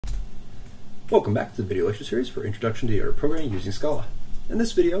Welcome back to the video lecture series for Introduction to Data Programming using Scala. In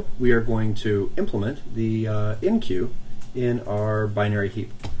this video, we are going to implement the Enqueue in our binary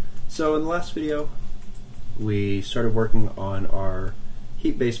heap. So in the last video, we started working on our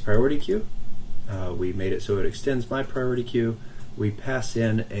heap-based priority queue. We made it so it extends my priority queue. We pass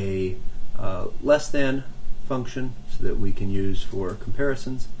in a less than function so that we can use for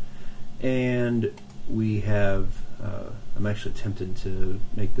comparisons. And we have I'm actually tempted to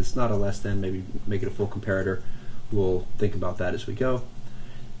make this not a less than, maybe make it a full comparator. We'll think about that as we go.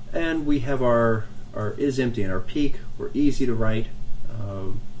 And we have our isEmpty and our peak. We're easy to write,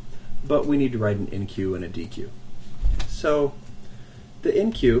 but we need to write an Enqueue and a dequeue. So the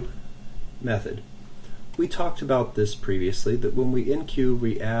Enqueue method, we talked about this previously, that when we Enqueue,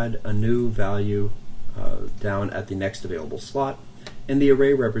 we add a new value down at the next available slot, and the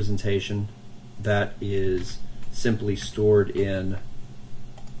array representation that is simply stored in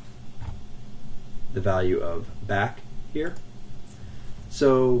the value of back here.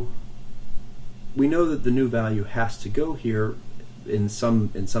 So we know that the new value has to go here in some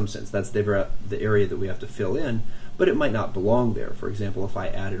sense. That's the area that we have to fill in, but it might not belong there. For example, if I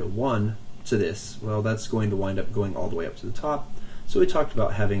added a 1 to this, well, that's going to wind up going all the way up to the top. So we talked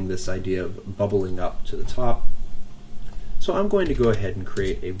about having this idea of bubbling up to the top. So I'm going to go ahead and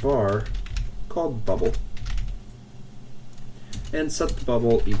create a var called bubble and set the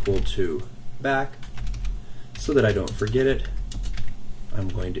bubble equal to back so that I don't forget it. I'm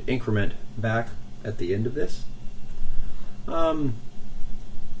going to increment back at the end of this. Now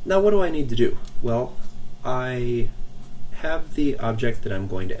what do I need to do? Well, I have the object that I'm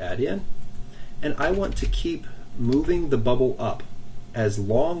going to add in, and I want to keep moving the bubble up as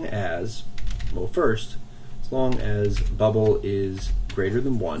long as, well, first, as long as bubble is greater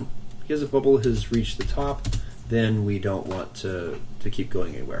than 1, because if bubble has reached the top, then we don't want to keep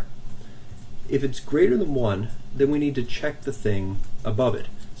going anywhere. If it's greater than 1, then we need to check the thing above it.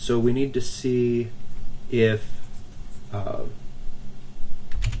 So we need to see if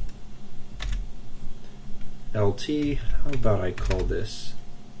LT, how about I call this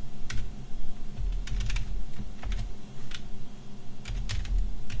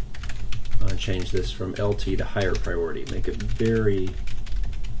change this from LT to higher priority, make it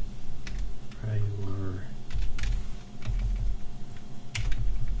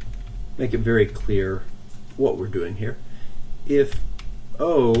very clear what we're doing here. If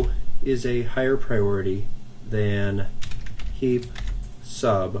O is a higher priority than heap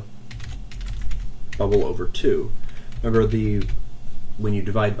sub bubble over 2. Remember, when you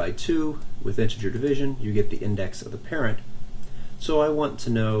divide by 2 with integer division, you get the index of the parent. So I want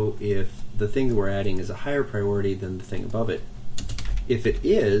to know if the thing that we're adding is a higher priority than the thing above it. If it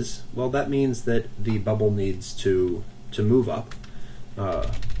is, well, that means that the bubble needs to move up.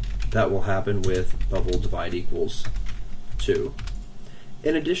 That will happen with bubble divide equals 2.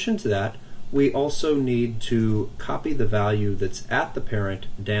 In addition to that, we also need to copy the value that's at the parent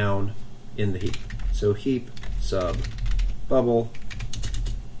down in the heap. So heap sub bubble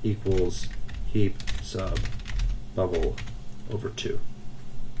equals heap sub bubble over 2.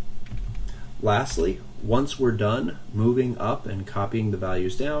 Lastly, once we're done moving up and copying the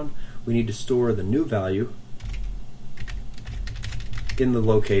values down, we need to store the new value in the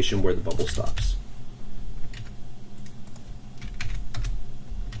location where the bubble stops.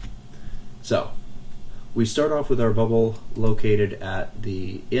 So we start off with our bubble located at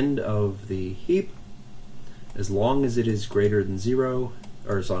the end of the heap. As long as it is greater than 0,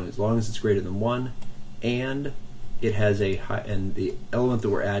 or as long as it's greater than 1, and it has and the element that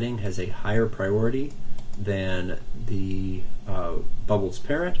we're adding has a higher priority than the bubble's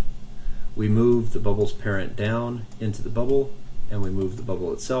parent, we move the bubble's parent down into the bubble, and we move the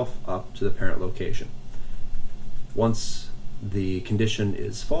bubble itself up to the parent location. Once the condition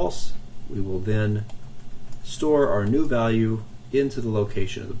is false, we will then store our new value into the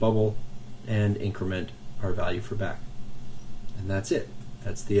location of the bubble and increment our value for back. And that's it.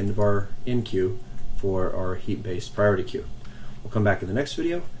 That's the end of our Enqueue for our heap-based priority queue. We'll come back in the next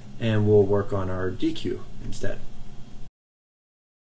video and we'll work on our dequeue instead.